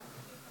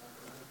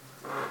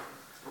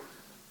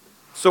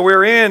So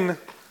we're in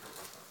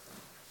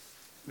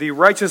the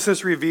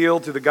righteousness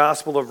revealed through the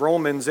Gospel of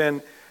Romans,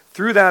 and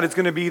through that it's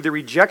going to be the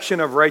rejection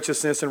of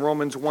righteousness in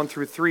Romans 1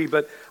 through 3.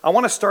 But I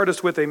want to start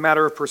us with a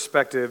matter of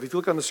perspective. If you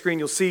look on the screen,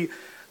 you'll see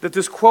that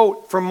this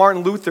quote from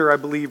Martin Luther, I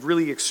believe,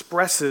 really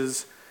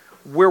expresses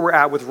where we're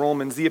at with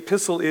Romans. The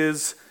epistle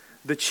is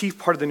the chief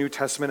part of the New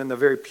Testament and the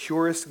very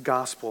purest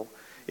gospel.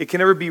 It can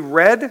never be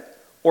read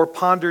or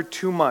pondered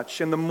too much,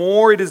 and the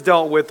more it is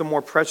dealt with, the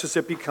more precious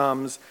it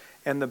becomes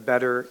and the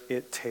better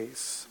it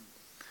tastes.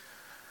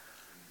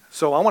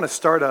 So I want to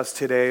start us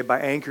today by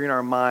anchoring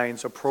our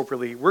minds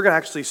appropriately. We're going to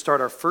actually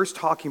start our first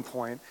talking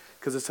point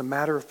because it's a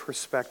matter of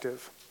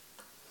perspective.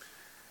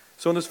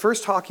 So in this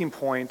first talking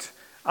point,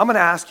 I'm going to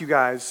ask you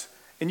guys,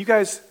 and you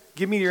guys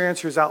give me your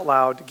answers out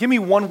loud. Give me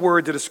one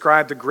word to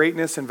describe the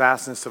greatness and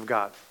vastness of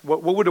God.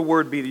 What would a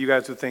word be that you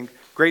guys would think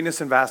greatness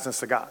and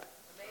vastness of God?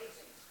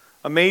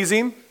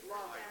 Amazing. Amazing?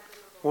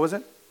 What was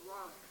it?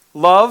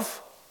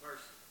 Love.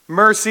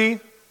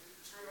 Mercy.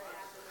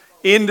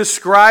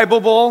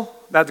 Indescribable.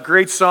 That's a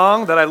great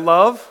song that I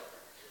love.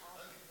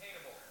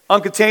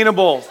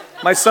 Uncontainable.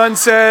 My son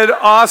said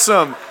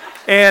awesome.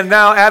 And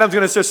now Adam's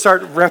going to just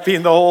start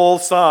repping the whole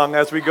song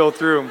as we go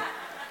through.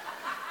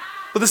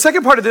 But the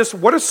second part of this,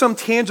 what are some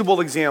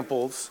tangible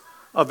examples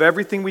of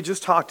everything we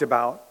just talked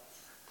about,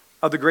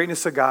 of the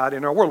greatness of God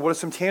in our world? What are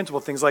some tangible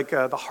things like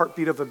the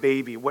heartbeat of a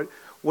baby? What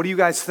do you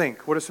guys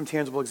think? What are some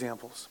tangible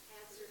examples?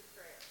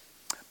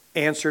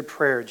 Answered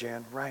prayer,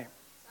 Jan, right.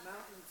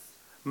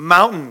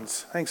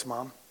 Mountains. Thanks,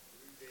 Mom.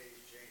 3 days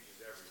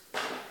changes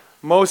everything.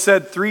 Mo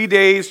said 3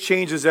 days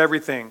changes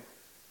everything.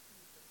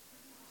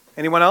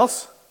 Anyone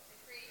else?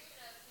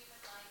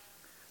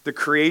 The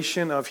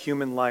creation of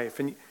human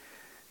life. And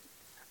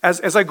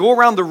as I go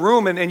around the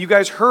room and you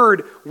guys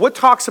heard what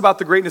talks about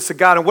the greatness of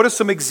God and what are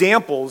some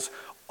examples,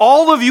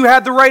 all of you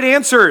had the right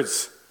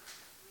answers.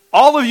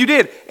 All of you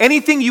did.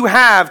 Anything you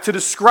have to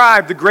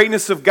describe the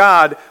greatness of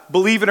God,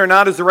 believe it or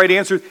not, is the right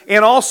answer.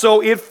 And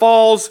also, it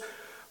falls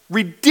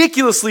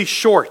ridiculously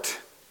short.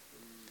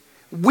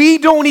 We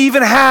don't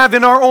even have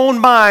in our own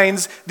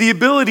minds the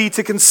ability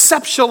to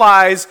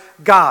conceptualize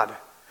God.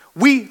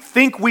 We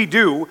think we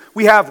do.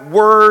 We have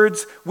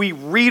words. We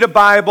read a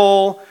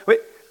Bible.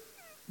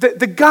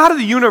 The God of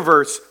the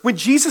universe, when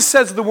Jesus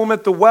says to the woman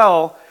at the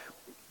well,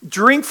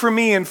 drink from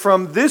me and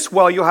from this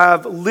well you'll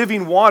have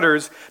living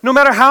waters. No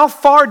matter how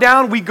far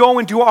down we go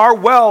into our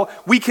well,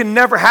 we can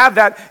never have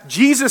that.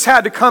 Jesus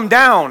had to come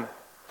down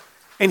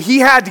and he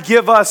had to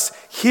give us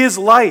his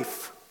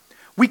life.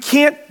 We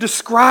can't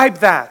describe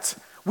that.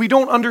 We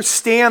don't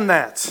understand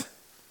that.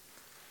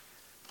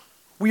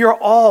 We are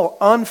all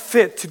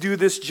unfit to do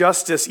this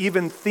justice,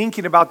 even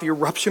thinking about the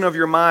eruption of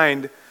your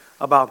mind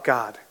about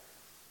God.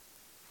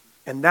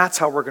 And that's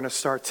how we're going to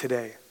start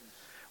today.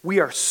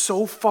 We are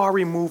so far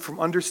removed from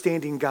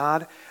understanding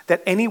God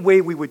that any way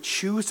we would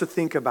choose to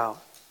think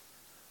about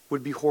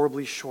would be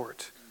horribly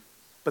short.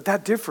 But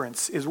that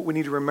difference is what we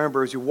need to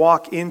remember as you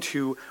walk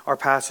into our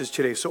passage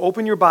today. So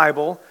open your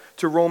Bible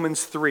to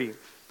Romans 3.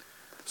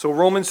 So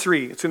Romans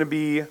 3, it's going to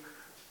be,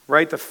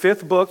 right, the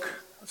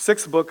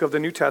sixth book of the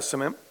New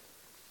Testament.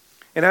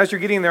 And as you're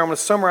getting there, I'm going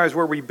to summarize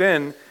where we've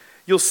been.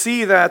 You'll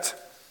see that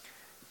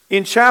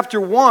in chapter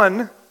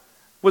 1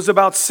 was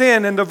about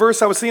sin, and the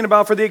verse I was thinking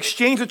about, for they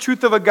exchanged the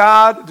truth of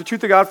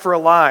God for a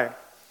lie.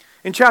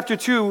 In chapter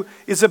 2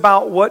 is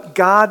about what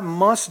God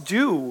must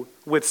do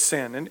with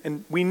sin.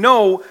 And we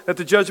know that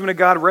the judgment of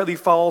God rightly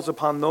falls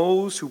upon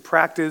those who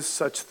practice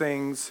such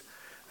things.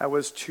 That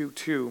was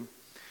 2:2.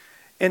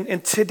 And in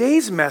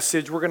today's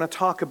message, we're going to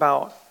talk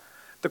about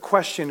the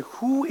question,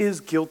 who is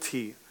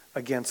guilty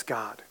against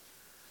God?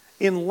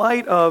 In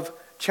light of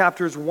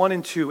chapters 1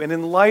 and 2, and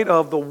in light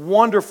of the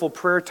wonderful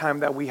prayer time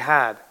that we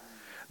had,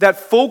 that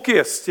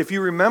focused, if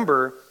you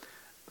remember,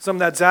 something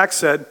that Zach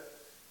said,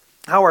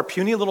 how our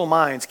puny little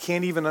minds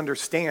can't even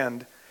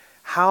understand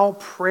how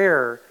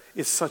prayer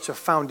is such a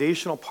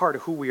foundational part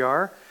of who we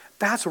are.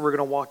 That's what we're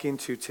going to walk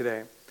into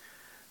today.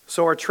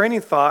 So our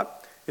training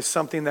thought is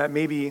something that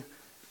maybe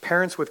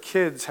parents with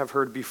kids have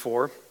heard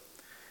before.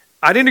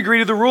 I didn't agree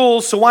to the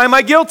rules, so why am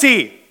I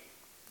guilty?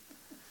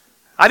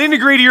 I didn't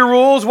agree to your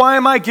rules, why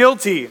am I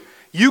guilty?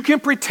 You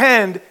can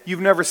pretend you've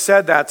never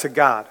said that to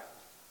God.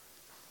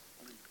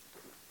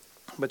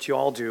 But you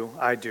all do,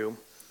 I do.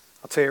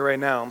 I'll tell you right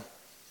now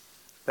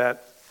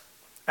that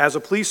as a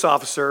police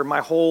officer, my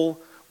whole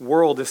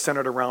world is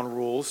centered around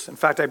rules. In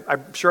fact,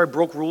 I'm sure I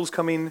broke rules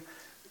coming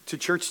to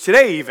church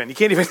today even. You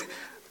can't even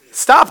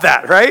stop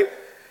that, right?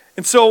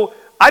 And so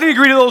I didn't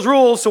agree to those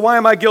rules, so why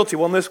am I guilty?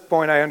 Well, in this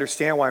point, I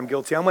understand why I'm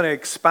guilty. I'm going to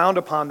expound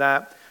upon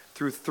that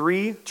through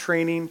 3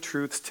 training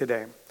truths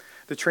today.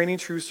 The training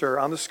truths are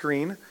on the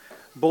screen.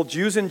 Both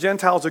Jews and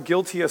Gentiles are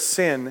guilty of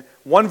sin.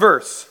 One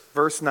verse,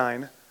 verse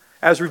 9,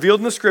 as revealed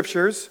in the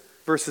scriptures,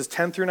 verses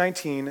 10 through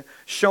 19,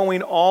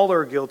 showing all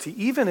are guilty,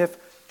 even if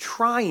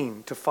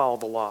trying to follow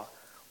the law.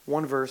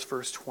 One verse,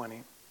 verse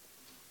 20.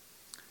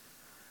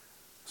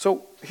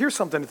 So here's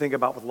something to think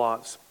about with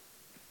laws.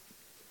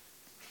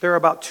 There are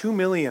about 2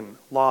 million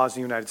laws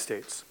in the United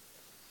States.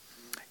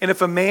 And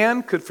if a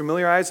man could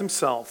familiarize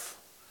himself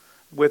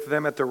with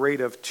them at the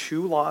rate of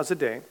 2 laws a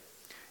day,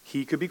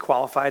 he could be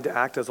qualified to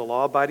act as a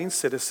law-abiding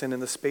citizen in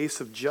the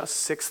space of just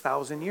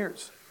 6,000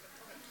 years.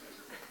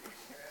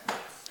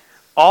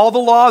 All the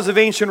laws of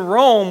ancient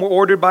Rome were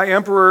ordered by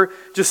Emperor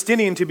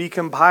Justinian to be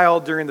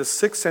compiled during the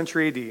 6th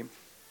century AD.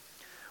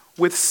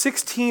 With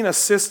 16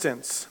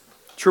 assistants,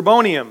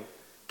 Tribonium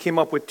came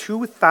up with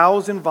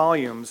 2,000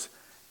 volumes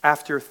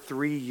after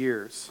 3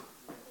 years.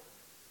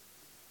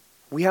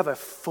 We have a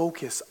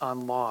focus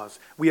on laws.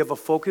 We have a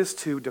focus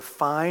to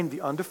define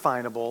the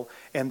undefinable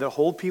and to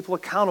hold people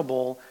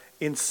accountable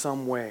in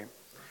some way.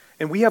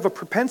 And we have a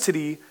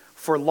propensity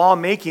for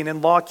lawmaking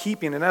and law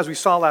keeping, and as we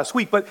saw last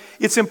week, but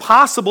it's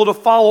impossible to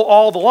follow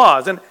all the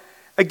laws. And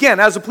again,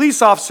 as a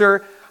police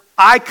officer,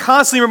 I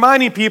constantly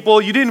reminding people,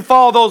 you didn't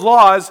follow those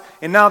laws,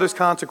 and now there's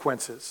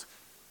consequences,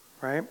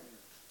 right?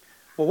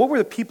 Well, what were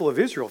the people of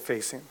Israel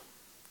facing?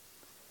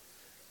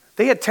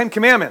 They had 10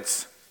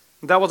 commandments.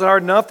 That wasn't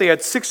hard enough. They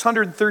had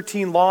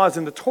 613 laws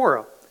in the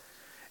Torah.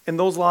 And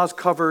those laws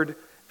covered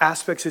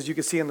aspects, as you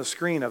can see on the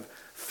screen, of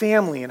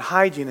family and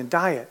hygiene and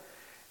diet.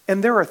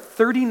 And there are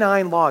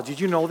 39 laws. Did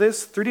you know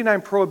this?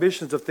 39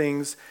 prohibitions of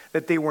things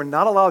that they were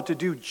not allowed to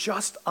do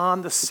just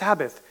on the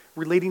Sabbath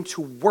relating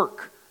to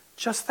work.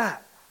 Just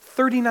that.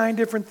 39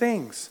 different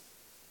things.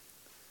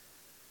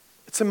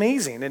 It's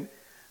amazing. And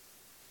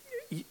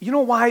you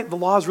know why the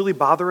laws really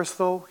bother us,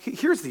 though?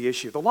 Here's the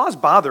issue. The laws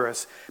bother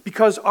us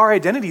because our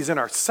identity is in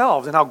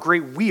ourselves and how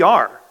great we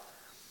are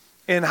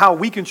and how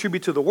we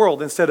contribute to the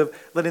world instead of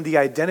letting the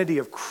identity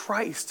of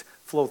Christ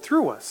flow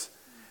through us.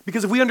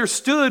 Because if we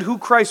understood who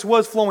Christ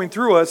was flowing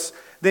through us,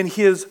 then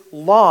his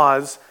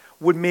laws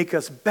would make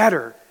us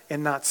better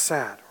and not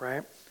sad,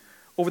 right?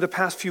 Over the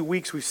past few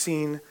weeks, we've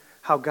seen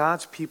how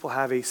God's people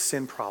have a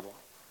sin problem,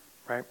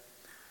 right?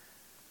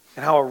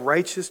 And how a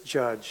righteous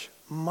judge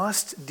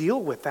must deal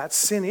with that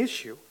sin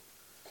issue.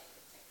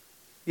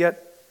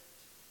 Yet,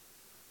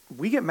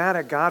 we get mad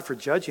at God for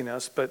judging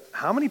us, but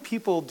how many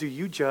people do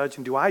you judge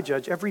and do I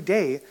judge every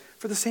day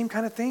for the same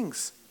kind of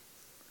things?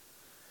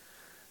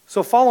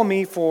 So follow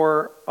me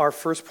for our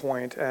first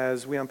point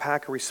as we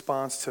unpack a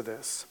response to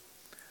this.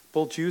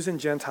 Both Jews and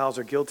Gentiles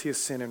are guilty of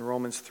sin in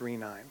Romans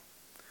 3:9.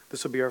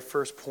 This will be our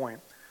first point.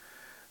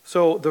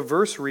 So the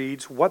verse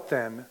reads, "What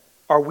then?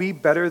 Are we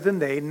better than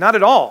they? Not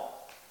at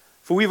all.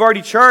 For we've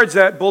already charged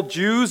that both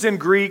Jews and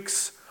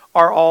Greeks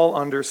are all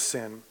under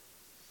sin."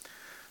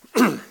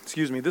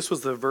 Excuse me, this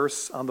was the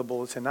verse on the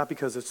bulletin, not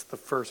because it's the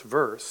first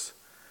verse,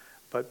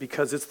 but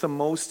because it's the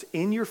most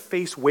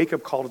in-your-face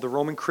wake-up call to the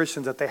Roman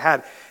Christians that they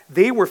had.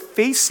 They were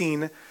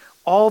facing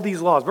all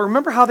these laws. But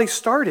remember how they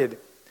started.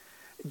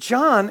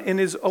 John, in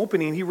his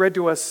opening, he read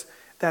to us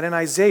that in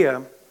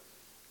Isaiah,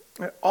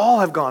 all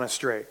have gone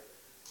astray.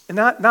 And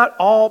not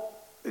all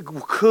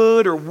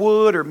could or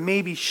would or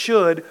maybe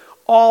should.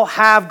 All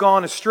have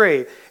gone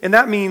astray. And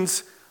that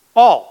means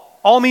all.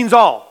 All means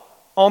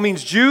all. All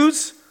means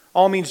Jews.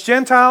 All means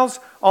Gentiles.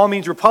 All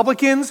means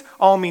Republicans.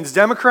 All means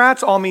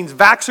Democrats. All means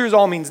vaxxers.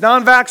 All means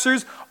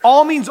non-vaxxers.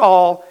 All means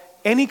all.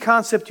 Any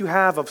concept you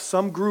have of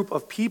some group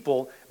of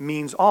people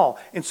means all.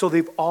 And so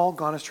they've all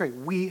gone astray.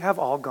 We have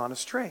all gone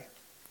astray.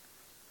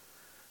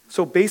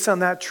 So based on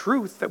that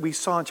truth that we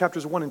saw in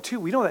chapters 1 and 2,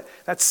 we know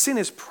that sin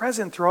is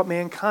present throughout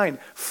mankind.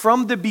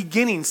 From the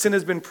beginning, sin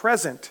has been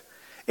present.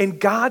 And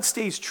God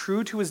stays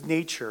true to his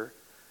nature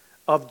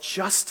of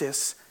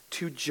justice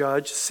to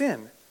judge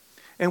sin.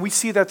 And we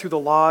see that through the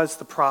laws,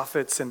 the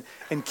prophets,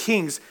 and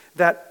kings,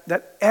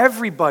 that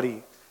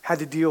everybody had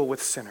to deal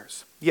with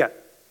sinners. Yet,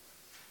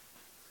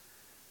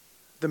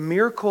 the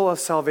miracle of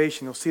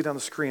salvation, you'll see it on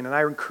the screen, and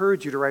I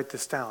encourage you to write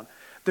this down.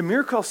 The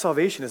miracle of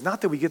salvation is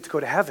not that we get to go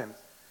to heaven.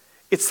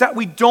 It's that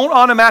we don't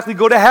automatically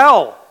go to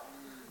hell.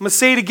 I'm going to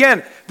say it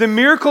again. The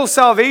miracle of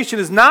salvation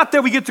is not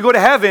that we get to go to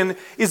heaven,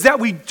 is that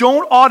we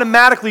don't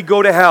automatically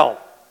go to hell.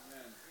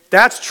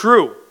 That's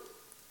true.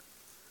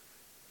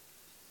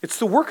 It's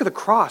the work of the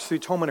cross, the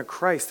atonement of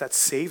Christ, that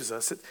saves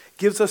us. It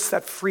gives us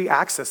that free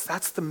access.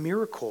 That's the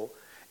miracle.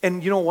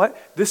 And you know what?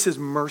 This is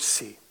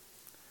mercy.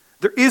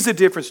 There is a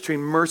difference between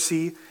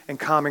mercy and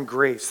common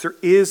grace. There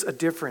is a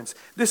difference.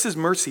 This is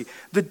mercy.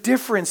 The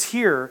difference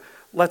here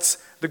lets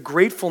the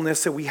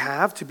gratefulness that we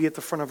have to be at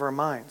the front of our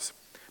minds.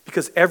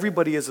 Because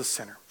everybody is a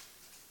sinner.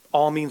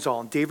 All means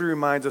all. And David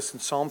reminds us in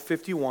Psalm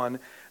 51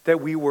 that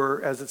we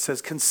were, as it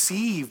says,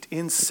 conceived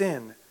in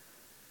sin.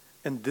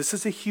 And this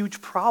is a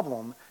huge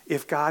problem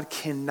if God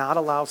cannot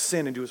allow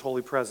sin into his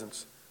holy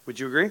presence. Would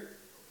you agree?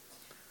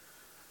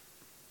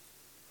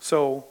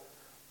 So,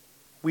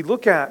 we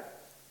look at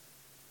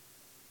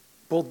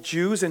both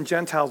Jews and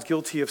Gentiles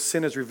guilty of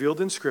sin as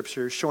revealed in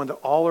Scripture, showing that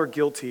all are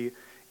guilty,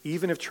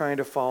 even if trying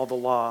to follow the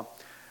law.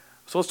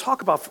 So let's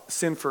talk about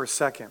sin for a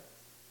second.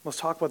 Let's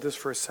talk about this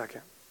for a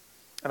second.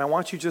 And I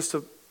want you just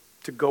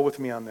to go with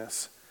me on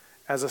this.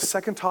 As a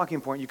second talking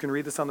point, you can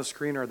read this on the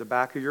screen or the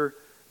back of your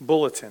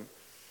bulletin.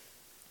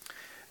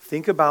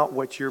 Think about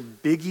what your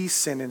biggie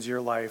sin is in your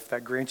life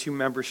that grants you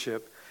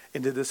membership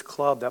into this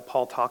club that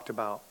Paul talked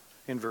about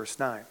in verse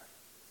 9.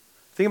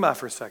 Think about it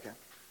for a second.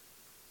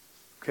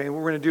 Okay,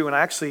 what we're going to do, and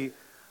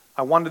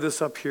I wanted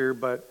this up here,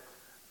 but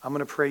I'm going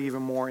to pray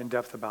even more in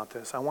depth about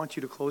this. I want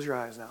you to close your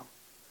eyes now.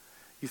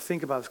 You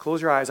think about this.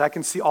 Close your eyes. I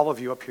can see all of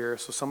you up here,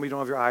 so some of you don't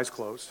have your eyes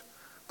closed.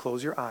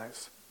 Close your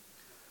eyes.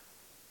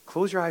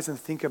 Close your eyes and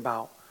think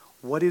about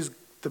what is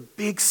the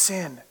big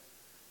sin.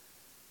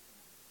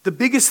 The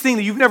biggest thing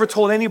that you've never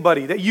told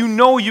anybody, that you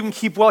know you can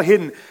keep well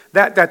hidden,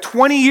 that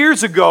 20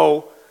 years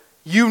ago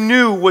you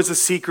knew was a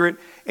secret,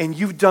 and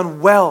you've done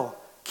well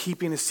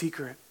keeping a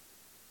secret.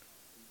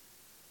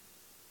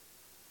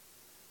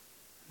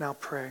 Now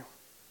pray.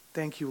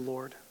 Thank you,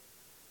 Lord,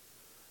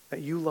 that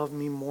you love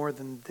me more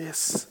than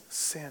this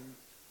sin,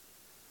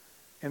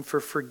 and for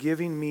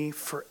forgiving me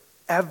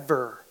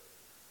forever,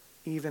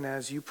 even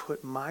as you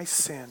put my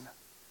sin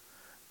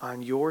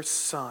on your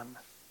Son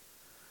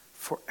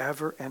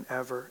forever and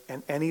ever.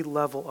 And any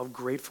level of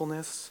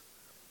gratefulness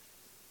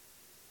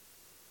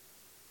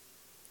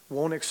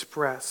won't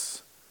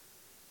express,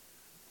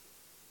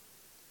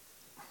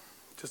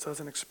 just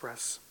doesn't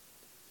express.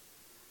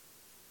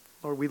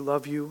 Lord, we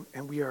love you,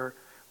 and we are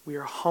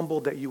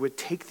humbled that you would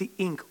take the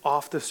ink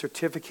off the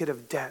certificate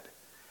of debt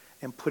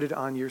and put it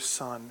on your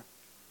Son.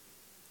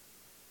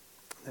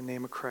 In the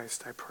name of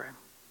Christ, I pray.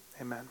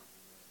 Amen.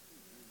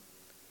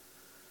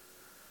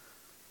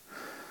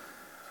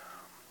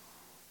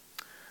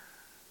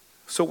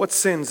 So what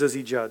sins does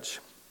he judge?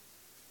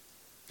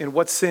 And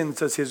what sins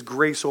does his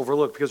grace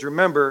overlook? Because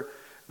remember,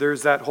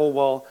 there's that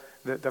whole,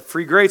 the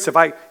free grace. If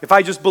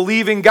I just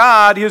believe in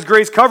God, his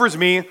grace covers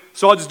me,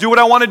 so I'll just do what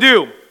I want to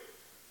do.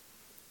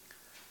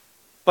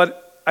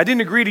 But I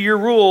didn't agree to your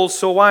rules,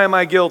 so why am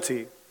I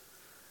guilty?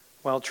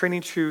 Well,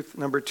 training truth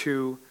number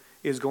 2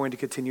 is going to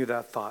continue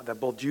that thought, that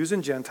both Jews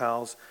and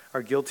Gentiles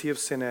are guilty of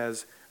sin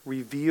as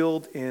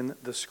revealed in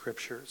the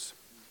Scriptures.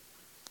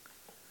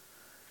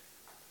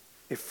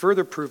 If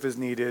further proof is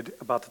needed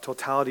about the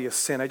totality of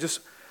sin,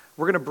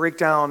 we're going to break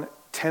down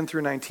 10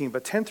 through 19,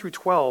 but 10 through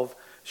 12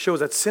 shows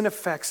that sin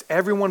affects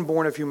everyone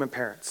born of human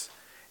parents.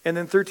 And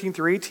then 13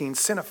 through 18,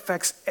 sin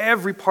affects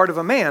every part of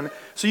a man.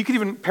 So you could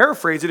even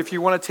paraphrase it if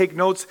you want to take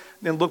notes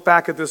and look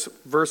back at this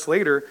verse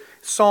later.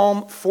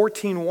 Psalm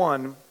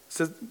 14:1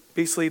 says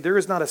basically, there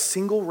is not a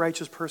single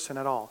righteous person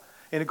at all.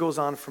 And it goes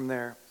on from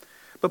there.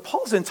 But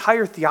Paul's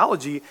entire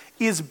theology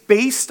is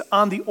based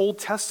on the Old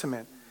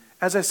Testament.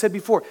 As I said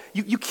before,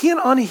 you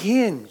can't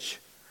unhinge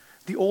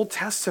the Old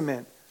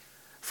Testament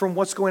from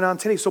what's going on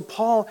today. So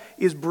Paul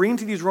is bringing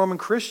to these Roman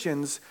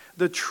Christians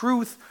the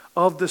truth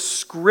of the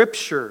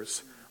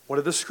Scriptures. What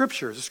are the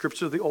Scriptures? The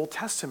Scriptures of the Old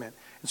Testament.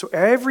 And so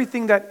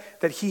everything that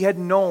he had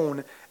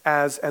known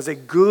as a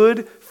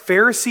good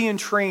Pharisee in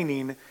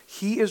training,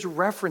 he is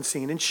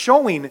referencing and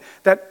showing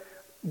that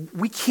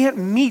we can't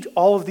meet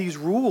all of these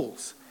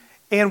rules.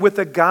 And with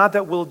a God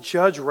that will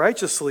judge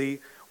righteously,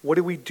 what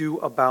do we do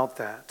about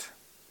that?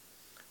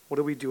 What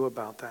do we do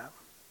about that?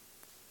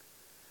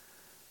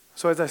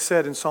 So as I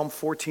said in Psalm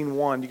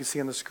 14:1, you can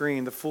see on the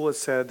screen, the fool has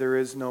said, there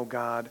is no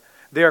God.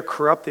 They are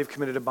corrupt, they've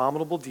committed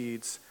abominable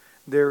deeds.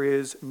 There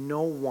is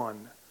no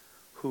one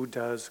who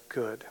does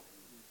good.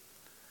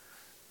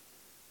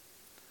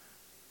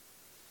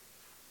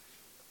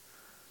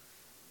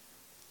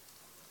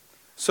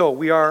 So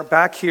we are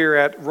back here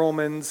at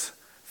Romans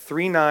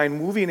 3:9,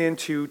 moving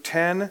into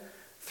 10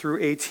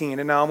 through 18.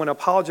 And now I'm going to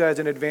apologize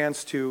in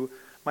advance to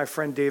my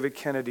friend David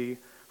Kennedy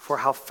for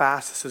how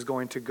fast this is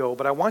going to go.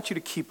 But I want you to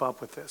keep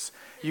up with this.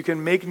 You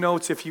can make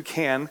notes if you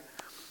can.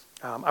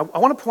 I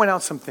want to point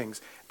out some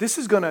things. This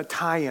is going to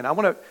tie in. I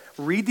want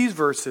to read these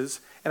verses,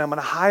 and I'm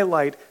going to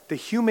highlight the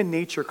human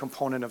nature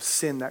component of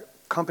sin that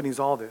accompanies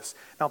all this.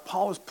 Now,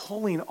 Paul is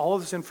pulling all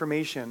of this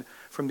information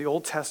from the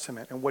Old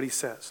Testament and what he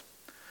says.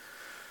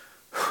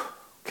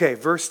 Okay,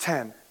 verse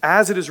 10.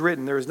 As it is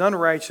written, there is none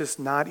righteous,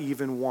 not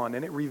even one.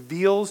 And it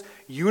reveals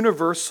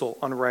universal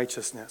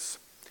unrighteousness.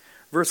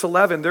 Verse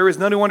 11, there is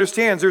none who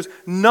understands. There's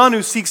none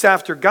who seeks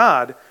after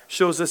God.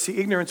 Shows us the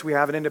ignorance we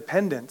have and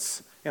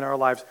independence in our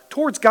lives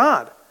towards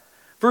God.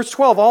 Verse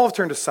 12, all have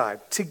turned aside.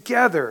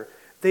 Together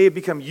they have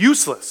become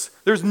useless.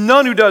 There's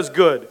none who does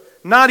good,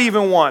 not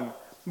even one.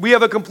 We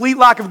have a complete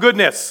lack of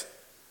goodness.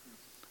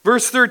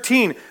 Verse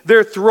 13,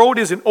 their throat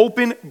is an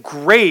open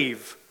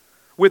grave.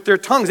 With their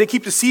tongues, they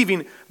keep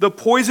deceiving. The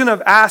poison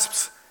of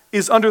asps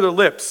is under their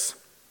lips.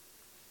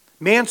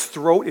 Man's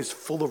throat is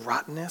full of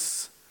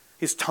rottenness.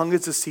 His tongue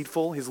is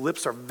deceitful. His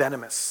lips are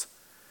venomous.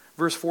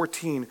 Verse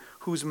 14,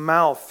 whose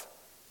mouth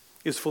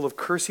is full of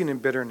cursing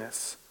and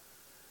bitterness.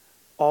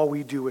 All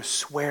we do is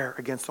swear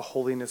against the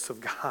holiness of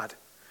God.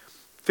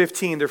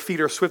 15, their feet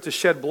are swift to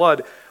shed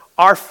blood.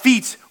 Our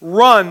feet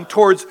run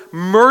towards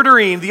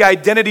murdering the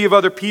identity of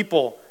other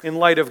people in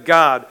light of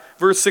God.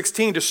 Verse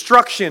 16,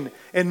 destruction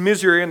and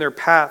misery are in their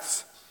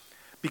paths.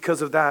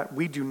 Because of that,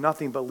 we do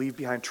nothing but leave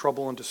behind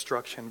trouble and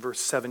destruction. Verse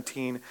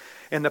 17,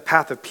 and the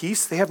path of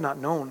peace they have not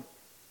known.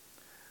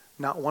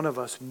 Not one of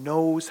us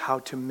knows how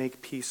to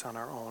make peace on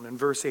our own. In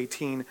verse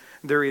 18,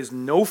 there is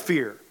no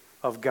fear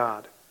of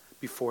God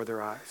before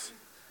their eyes.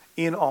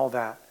 In all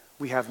that,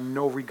 we have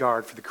no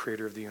regard for the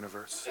creator of the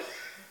universe.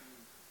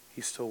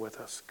 He's still with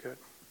us. Good.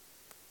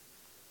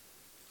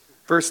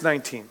 Verse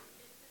 19.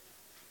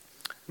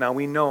 Now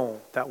we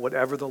know that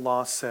whatever the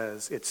law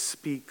says, it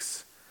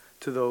speaks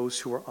to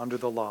those who are under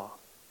the law,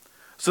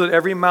 so that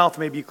every mouth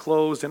may be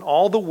closed and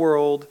all the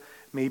world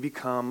may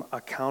become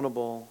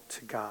accountable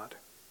to God.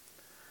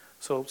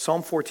 So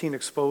Psalm 14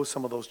 exposed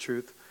some of those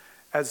truths,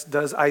 as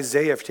does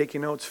Isaiah, if you're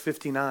taking notes,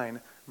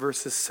 59,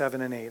 verses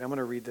 7 and 8. I'm going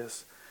to read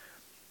this.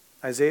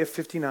 Isaiah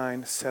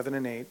 59, 7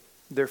 and 8.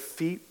 Their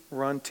feet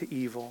run to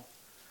evil,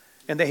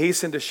 and they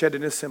hasten to shed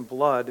innocent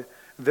blood.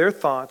 Their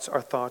thoughts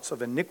are thoughts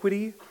of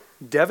iniquity,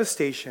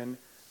 devastation,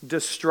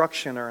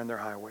 destruction are in their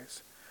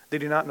highways. They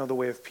do not know the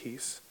way of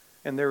peace,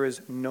 and there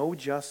is no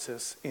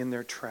justice in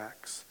their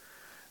tracks.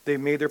 They've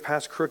made their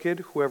paths crooked.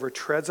 Whoever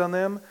treads on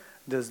them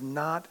does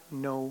not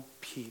know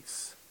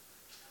peace.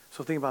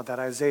 So think about that.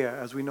 Isaiah,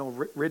 as we know,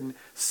 written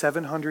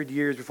 700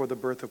 years before the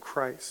birth of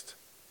Christ,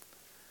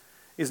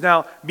 is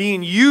now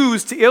being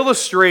used to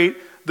illustrate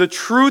the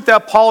truth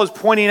that Paul is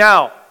pointing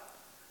out.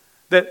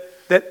 That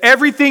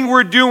everything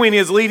we're doing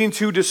is leading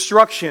to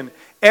destruction.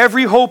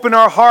 Every hope in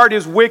our heart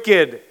is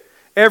wicked.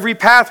 Every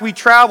path we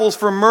travel is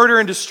for murder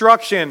and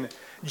destruction.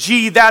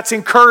 Gee, that's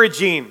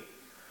encouraging.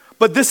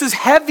 But this is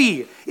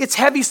heavy. It's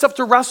heavy stuff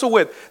to wrestle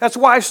with. That's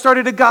why I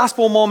started a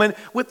gospel moment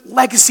with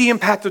legacy,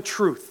 impact of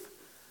truth.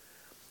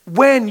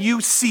 When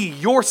you see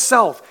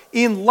yourself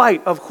in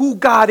light of who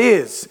God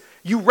is,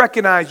 you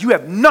recognize you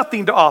have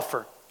nothing to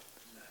offer.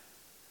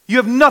 You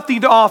have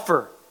nothing to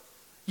offer.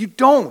 You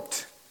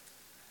don't.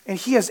 And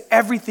He has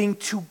everything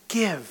to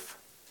give.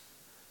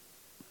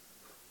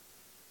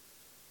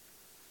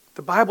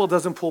 The Bible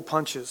doesn't pull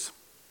punches.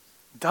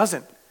 It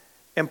doesn't.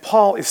 And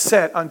Paul is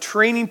set on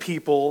training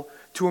people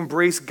to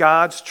embrace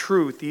God's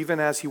truth even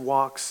as he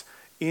walks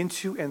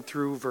into and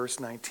through verse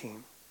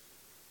 19.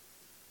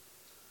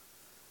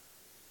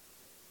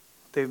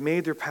 They've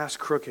made their paths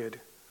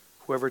crooked.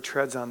 Whoever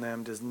treads on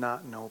them does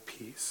not know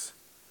peace.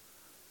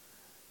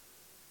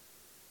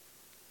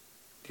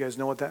 Do you guys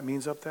know what that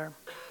means up there?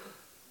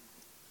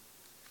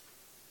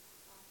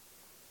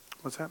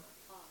 What's that?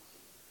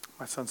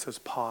 My son says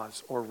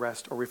pause or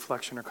rest or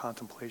reflection or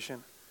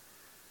contemplation.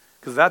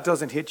 Because that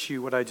doesn't hit you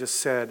what I just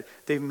said.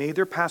 They've made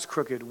their paths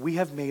crooked. We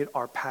have made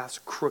our paths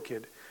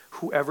crooked.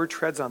 Whoever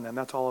treads on them,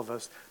 that's all of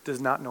us,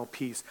 does not know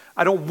peace.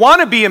 I don't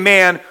want to be a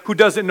man who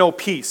doesn't know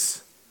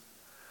peace.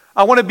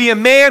 I want to be a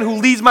man who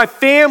leads my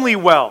family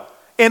well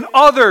and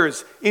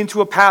others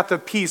into a path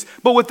of peace.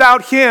 But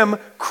without Him,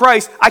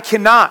 Christ, I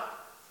cannot.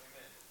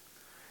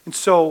 And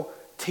so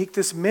take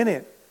this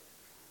minute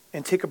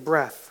and take a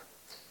breath.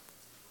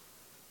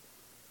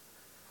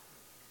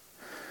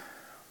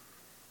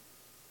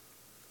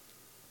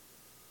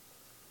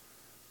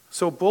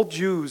 So both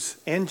Jews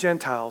and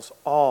Gentiles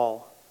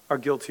all are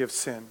guilty of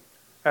sin,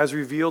 as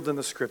revealed in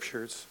the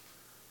Scriptures.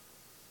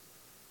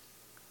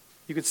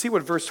 You can see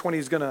what verse 20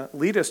 is going to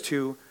lead us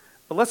to,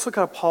 but let's look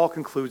how Paul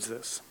concludes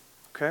this,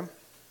 okay?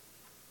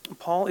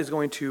 Paul is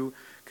going to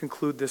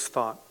conclude this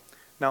thought.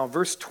 Now,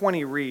 verse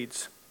 20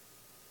 reads,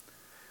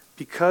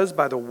 "Because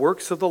by the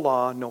works of the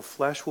law no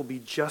flesh will be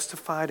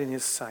justified in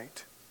his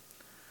sight,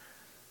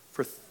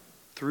 for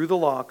through the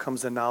law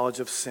comes the knowledge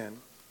of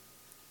sin."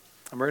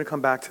 And we're going to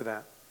come back to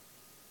that.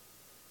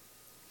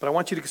 But I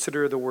want you to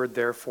consider the word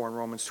therefore in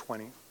Romans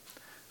 20.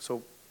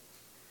 So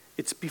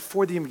it's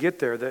before they even get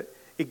there that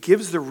it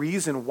gives the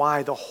reason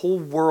why the whole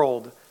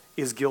world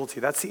is guilty.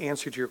 That's the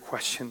answer to your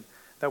question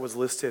that was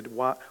listed.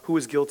 Who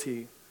is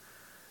guilty?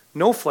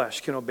 No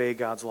flesh can obey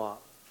God's law.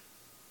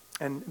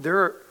 And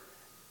there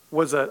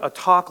was a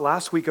talk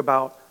last week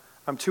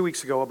 2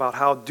 weeks ago, about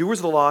how doers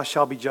of the law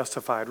shall be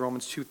justified,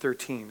 Romans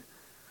 2:13.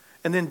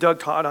 And then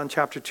Doug taught on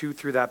chapter 2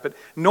 through that. But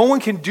no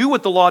one can do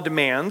what the law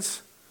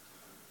demands.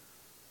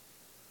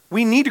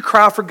 We need to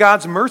cry out for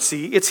God's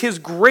mercy. It's His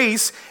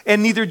grace,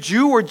 and neither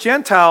Jew or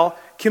Gentile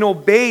can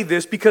obey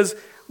this because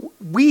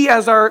we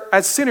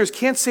as sinners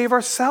can't save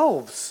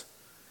ourselves.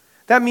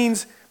 That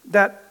means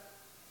that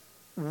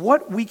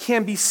what we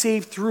can be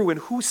saved through and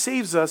who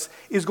saves us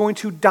is going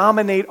to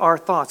dominate our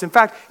thoughts. In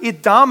fact,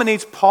 it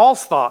dominates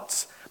Paul's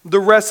thoughts the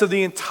rest of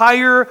the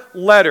entire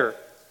letter.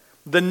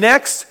 The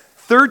next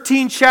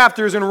 13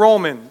 chapters in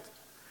Romans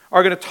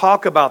are going to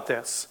talk about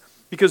this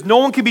because no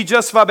one can be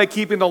justified by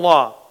keeping the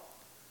law.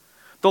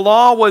 The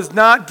law was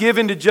not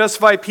given to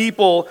justify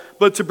people,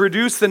 but to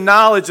produce the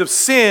knowledge of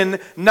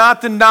sin,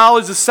 not the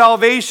knowledge of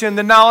salvation,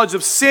 the knowledge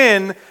of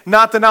sin,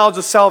 not the knowledge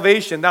of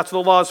salvation. That's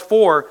what the law is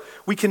for.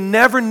 We can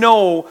never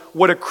know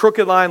what a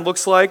crooked line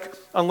looks like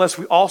unless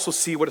we also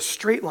see what a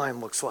straight line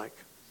looks like.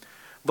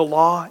 The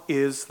law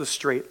is the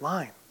straight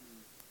line.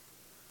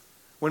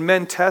 When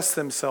men test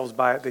themselves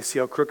by it, they see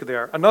how crooked they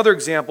are. Another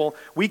example,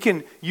 we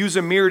can use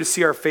a mirror to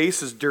see our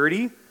face is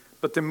dirty,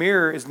 but the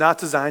mirror is not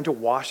designed to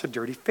wash a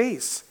dirty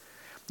face.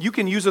 You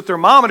can use a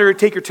thermometer to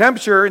take your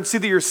temperature and see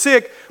that you're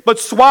sick, but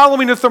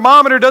swallowing a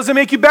thermometer doesn't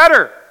make you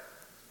better.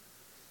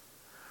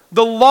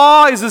 The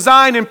law is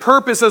designed in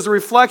purpose as a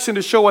reflection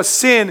to show us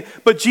sin,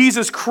 but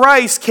Jesus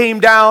Christ came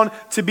down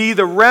to be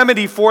the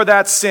remedy for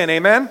that sin.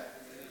 Amen?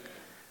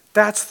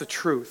 That's the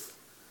truth.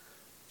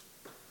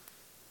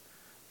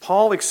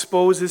 Paul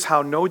exposes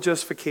how no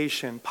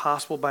justification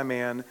possible by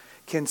man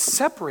can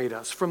separate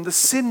us from the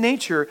sin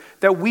nature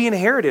that we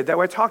inherited, that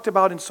I talked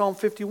about in Psalm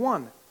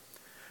 51.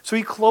 So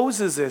he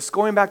closes this,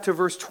 going back to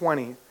verse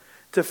 20,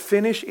 to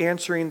finish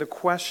answering the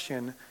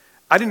question,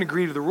 I didn't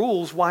agree to the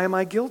rules, why am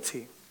I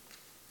guilty?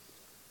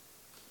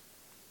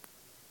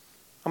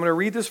 I'm going to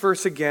read this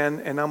verse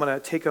again, and I'm going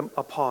to take a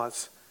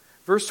pause.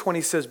 Verse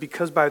 20 says,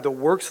 because by the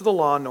works of the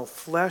law, no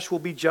flesh will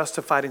be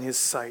justified in his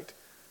sight,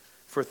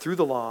 for through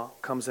the law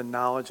comes a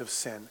knowledge of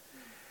sin.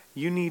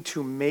 You need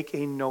to make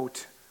a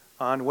note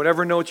on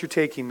whatever note you're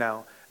taking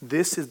now.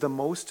 This is the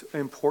most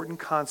important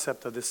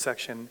concept of this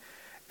section.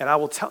 And I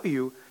will tell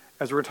you,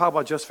 as we're going to talk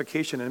about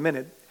justification in a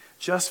minute,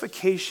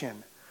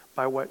 justification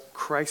by what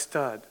Christ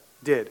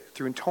did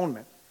through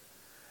atonement,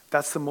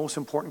 that's the most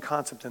important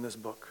concept in this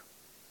book.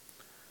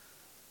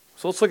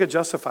 So let's look at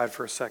justified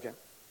for a second.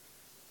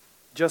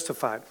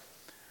 Justified.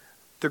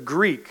 The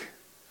Greek,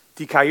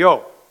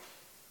 dikaio.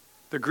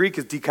 The Greek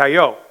is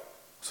dikaio.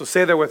 So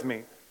say that with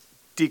me.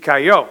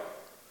 Dikaio. All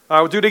right,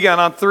 we'll do it again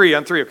on three,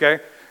 okay?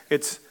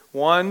 It's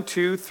 1,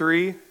 2,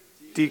 3,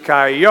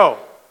 dikaio.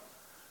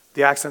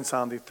 The accent's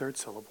on the third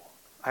syllable.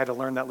 I had to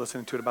learn that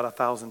listening to it about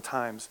 1,000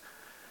 times.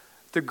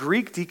 The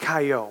Greek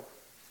dikaio,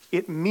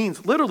 it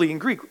means, literally in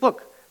Greek,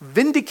 look,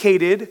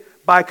 vindicated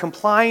by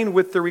complying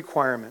with the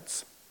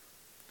requirements.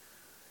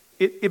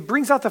 It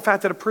brings out the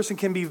fact that a person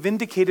can be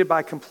vindicated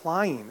by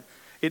complying.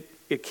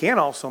 It can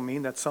also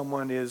mean that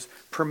someone is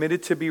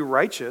permitted to be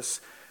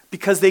righteous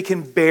because they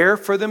can bear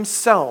for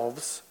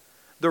themselves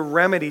the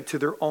remedy to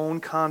their own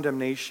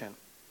condemnation.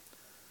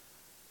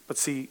 But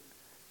see,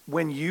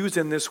 when used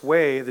in this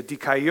way, the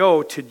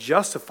dikaio, to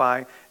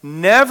justify,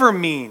 never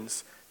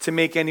means to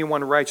make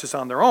anyone righteous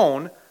on their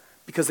own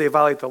because they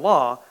violate the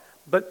law,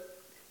 but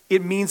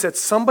it means that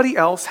somebody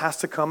else has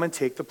to come and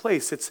take the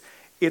place.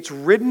 It's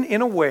written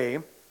in a way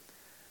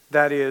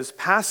that is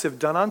passive,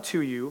 done unto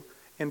you,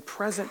 in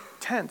present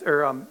tense,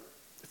 or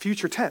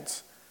future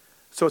tense.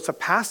 So it's a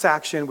past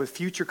action with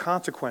future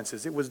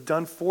consequences. It was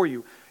done for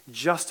you,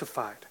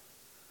 justified.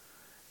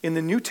 In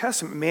the New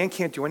Testament, man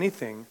can't do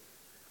anything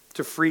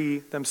to free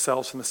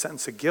themselves from the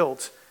sentence of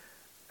guilt.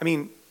 I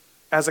mean,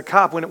 as a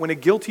cop, when a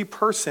guilty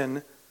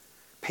person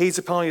pays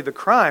the penalty of the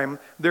crime,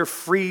 they're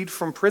freed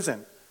from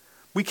prison.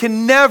 We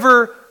can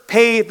never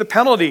pay the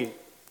penalty.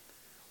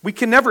 We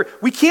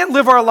can't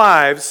live our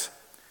lives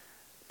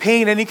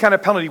paying any kind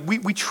of penalty.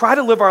 We try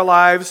to live our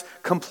lives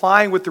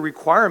complying with the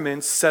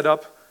requirements set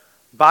up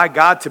by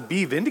God to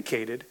be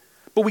vindicated,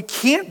 but we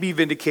can't be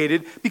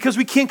vindicated because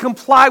we can't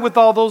comply with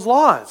all those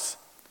laws.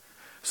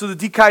 So the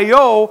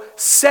dikaio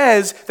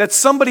says that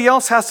somebody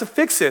else has to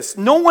fix this.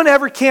 No one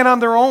ever can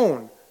on their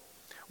own.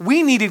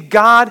 We needed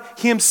God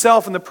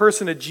himself in the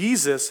person of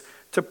Jesus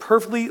to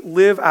perfectly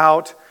live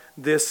out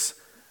this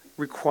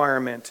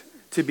requirement,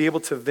 to be able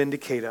to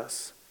vindicate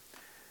us.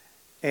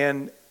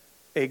 And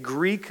a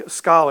Greek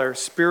scholar,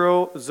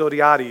 Spiro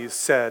Zodhiates,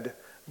 said,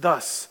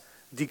 thus,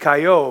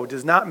 dikaio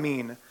does not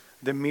mean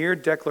the mere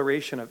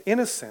declaration of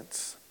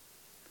innocence,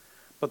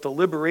 but the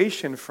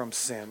liberation from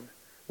sin,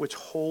 which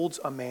holds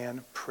a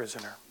man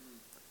prisoner.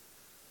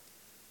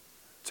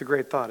 It's a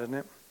great thought, isn't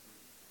it?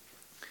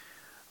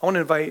 I want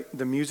to invite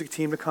the music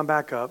team to come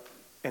back up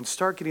and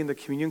start getting the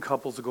communion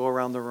couples to go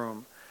around the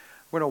room.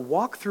 We're going to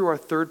walk through our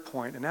third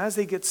point, and as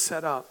they get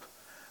set up,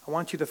 I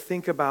want you to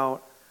think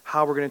about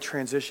how we're going to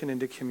transition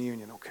into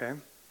communion, okay?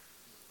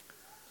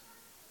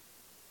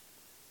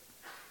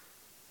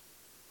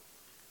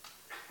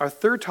 Our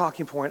third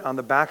talking point on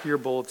the back of your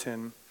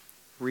bulletin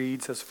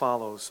reads as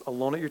follows.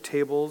 Alone at your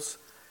tables,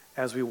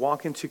 as we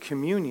walk into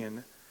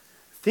communion,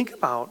 think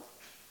about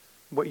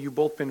what you've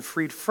both been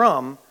freed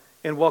from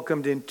and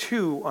welcomed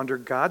into under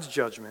God's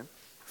judgment,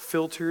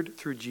 filtered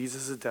through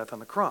Jesus' death on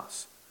the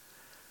cross.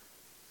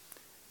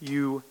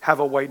 You have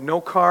a white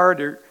note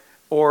card,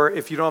 or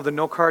if you don't have the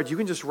note card, you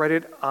can just write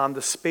it on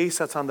the space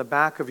that's on the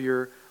back of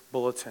your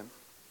bulletin.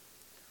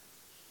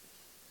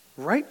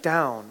 Write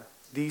down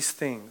these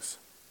things,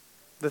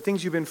 the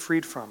things you've been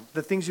freed from,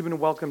 the things you've been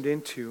welcomed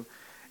into,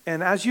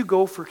 and as you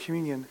go for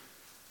communion,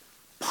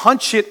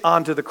 punch it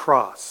onto the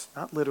cross.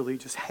 Not literally,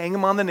 just hang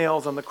them on the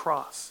nails on the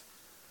cross.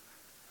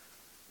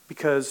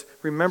 Because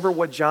remember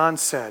what John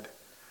said.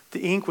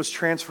 The ink was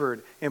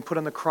transferred and put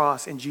on the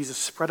cross, and Jesus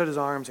spread out his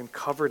arms and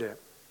covered it.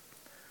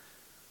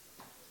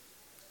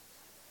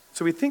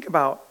 So we think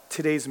about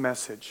today's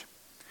message.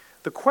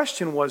 The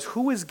question was,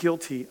 who is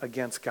guilty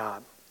against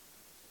God?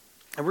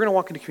 And we're going to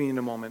walk into communion in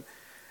a moment.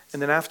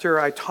 And then after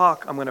I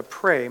talk, I'm going to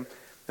pray. And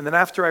then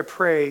after I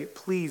pray,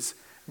 please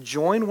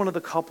join one of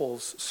the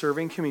couples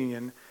serving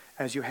communion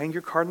as you hang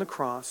your card on the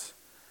cross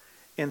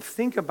and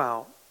think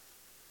about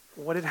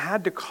what it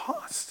had to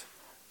cost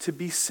to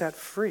be set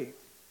free.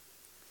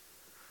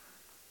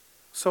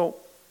 So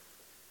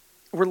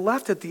we're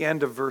left at the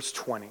end of verse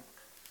 20.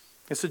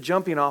 It's a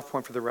jumping off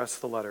point for the rest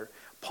of the letter.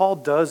 Paul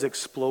does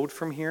explode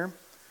from here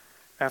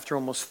after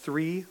almost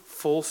 3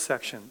 full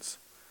sections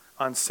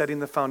on setting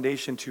the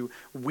foundation to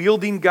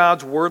wielding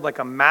God's word like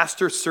a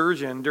master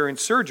surgeon during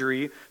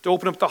surgery to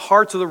open up the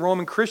hearts of the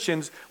Roman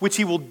Christians, which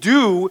he will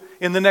do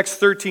in the next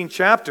 13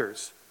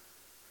 chapters.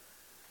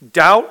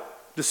 Doubt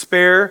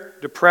Despair,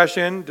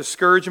 depression,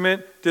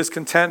 discouragement,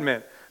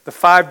 discontentment. The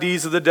 5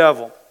 Ds of the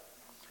devil.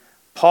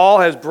 Paul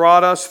has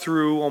brought us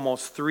through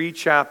almost 3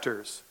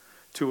 chapters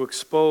to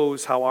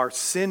expose how our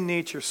sin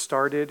nature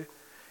started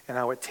and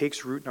how it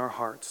takes root in our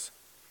hearts.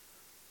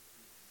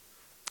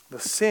 The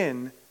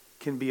sin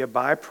can be a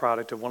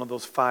byproduct of one of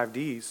those 5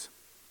 Ds.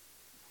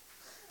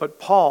 But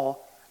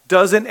Paul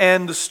doesn't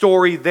end the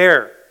story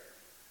there.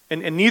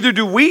 And neither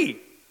do we.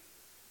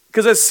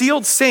 Because as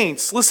sealed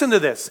saints, listen to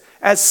this,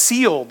 as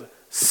sealed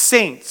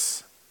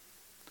saints,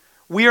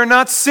 we are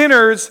not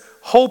sinners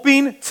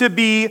hoping to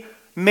be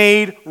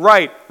made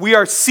right. We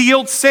are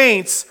sealed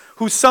saints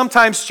who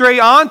sometimes stray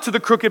onto the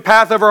crooked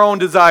path of our own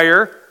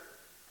desire,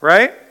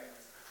 right?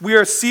 We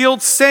are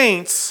sealed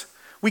saints.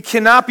 We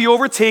cannot be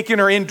overtaken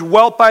or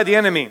indwelt by the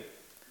enemy.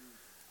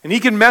 And he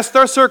can mess with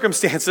our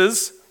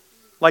circumstances,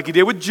 like he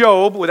did with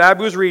Job, what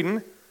Abby was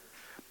reading.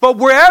 But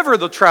wherever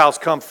the trials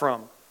come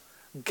from,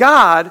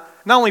 God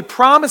not only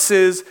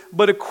promises,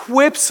 but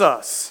equips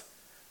us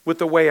with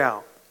the way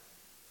out.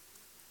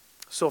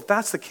 So if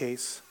that's the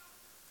case,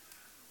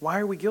 why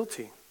are we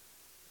guilty?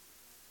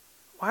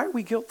 Why are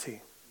we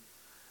guilty?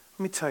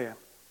 Let me tell you,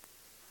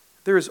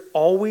 there has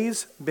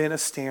always been a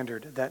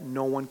standard that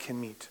no one can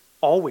meet.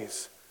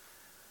 Always.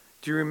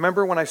 Do you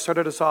remember when I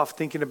started us off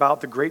thinking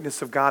about the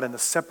greatness of God and the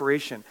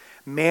separation?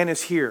 Man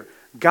is here.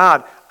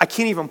 God, I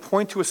can't even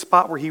point to a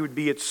spot where he would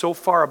be. It's so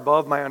far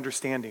above my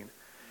understanding.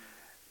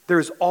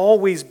 There's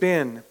always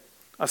been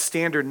a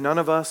standard none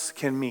of us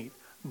can meet.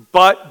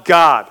 But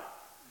God,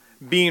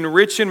 being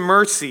rich in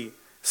mercy,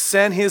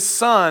 sent his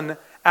Son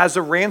as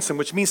a ransom,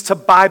 which means to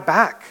buy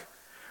back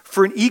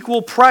for an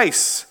equal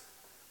price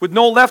with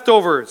no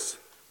leftovers.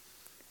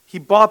 He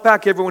bought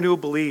back everyone who will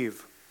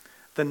believe.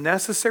 The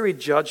necessary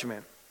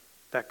judgment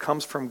that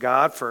comes from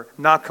God for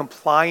not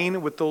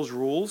complying with those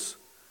rules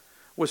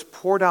was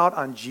poured out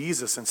on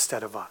Jesus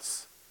instead of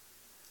us.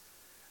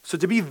 So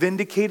to be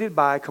vindicated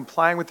by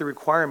complying with the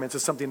requirements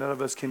is something none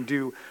of us can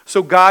do.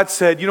 So God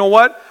said, you know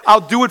what? I'll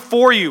do it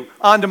for you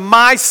onto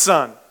my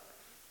Son.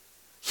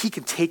 He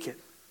can take it.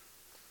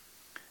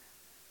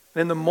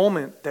 And in the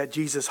moment that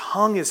Jesus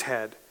hung his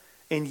head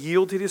and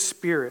yielded his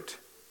spirit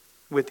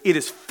with "it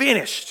is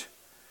finished,"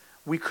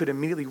 we could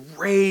immediately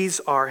raise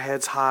our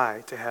heads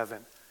high to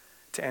heaven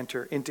to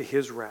enter into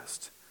his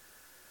rest.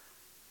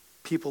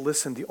 People,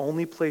 listen, the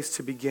only place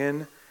to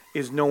begin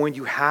is knowing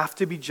you have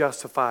to be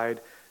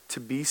justified to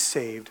be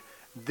saved.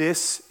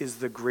 This is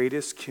the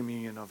greatest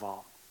communion of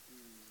all.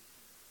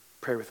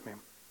 Pray with me.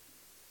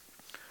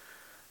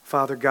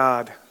 Father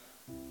God,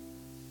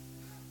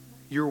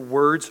 your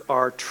words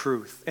are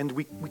truth. And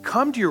we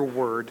come to your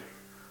word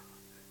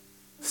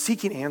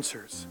seeking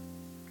answers.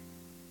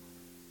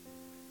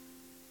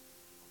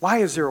 Why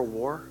is there a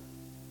war?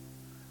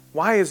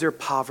 Why is there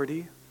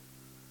poverty?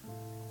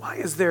 Why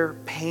is there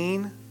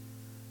pain?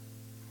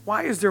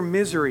 Why is there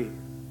misery?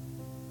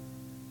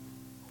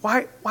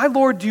 Why,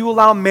 Lord, do you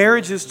allow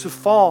marriages to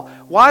fall?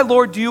 Why,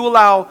 Lord, do you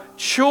allow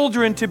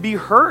children to be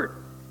hurt?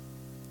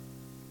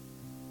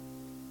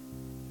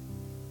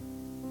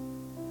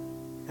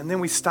 And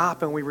then we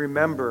stop and we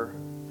remember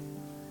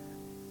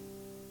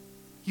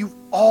you've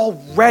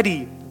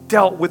already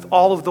dealt with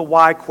all of the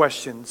why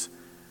questions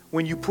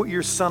when you put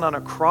your Son on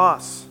a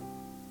cross.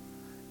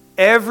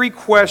 Every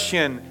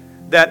question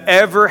that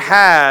ever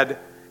had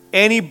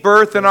any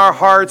birth in our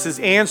hearts is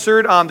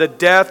answered on the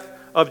death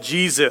of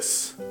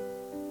Jesus.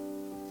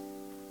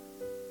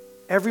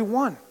 Every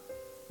one.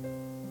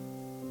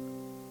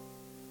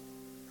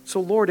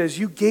 So Lord, as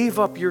you gave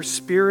up your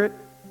Spirit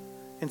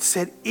and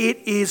said, "It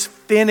is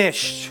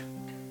finished,"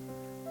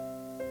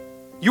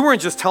 you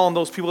weren't just telling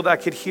those people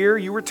that could hear,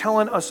 you were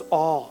telling us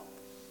all.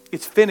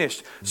 It's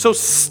finished. So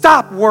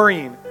stop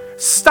worrying.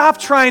 Stop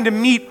trying to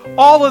meet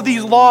all of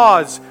these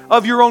laws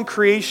of your own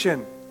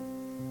creation.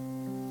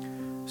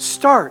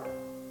 Start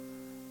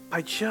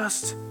by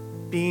just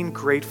being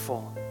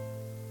grateful.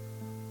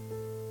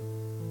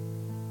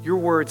 Your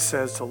word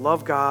says to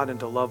love God and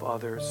to love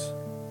others.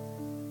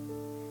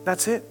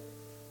 That's it.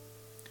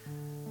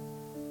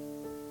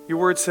 Your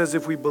word says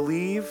if we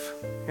believe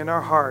in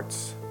our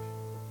hearts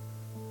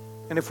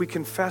and if we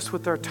confess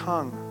with our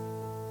tongue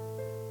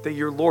that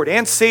you're Lord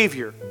and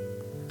Savior,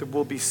 that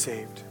we'll be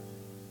saved.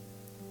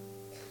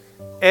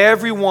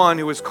 Everyone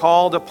who is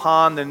called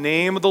upon the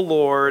name of the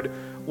Lord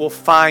will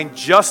find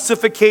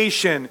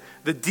justification,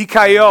 the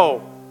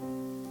dikaio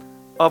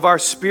of our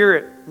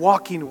spirit,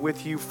 walking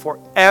with you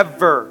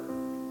forever,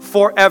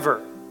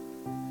 forever.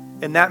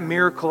 And that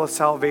miracle of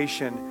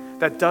salvation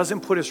that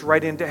doesn't put us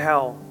right into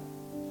hell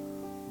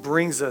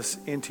brings us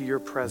into your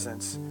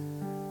presence.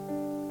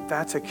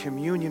 That's a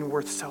communion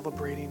worth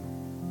celebrating.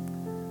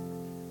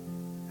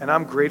 And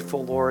I'm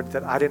grateful, Lord,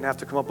 that I didn't have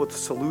to come up with a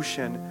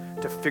solution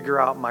to figure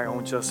out my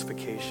own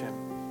justification.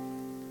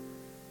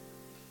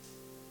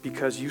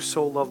 Because you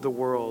so loved the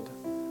world,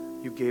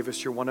 you gave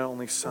us your one and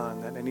only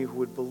Son, that any who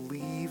would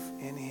believe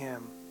in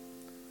him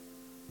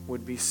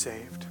would be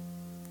saved.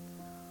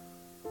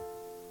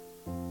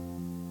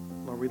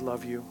 Lord, we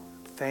love you.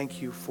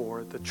 Thank you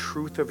for the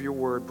truth of your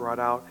word brought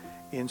out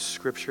in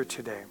Scripture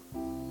today.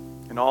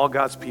 And all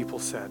God's people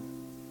said,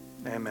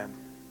 amen.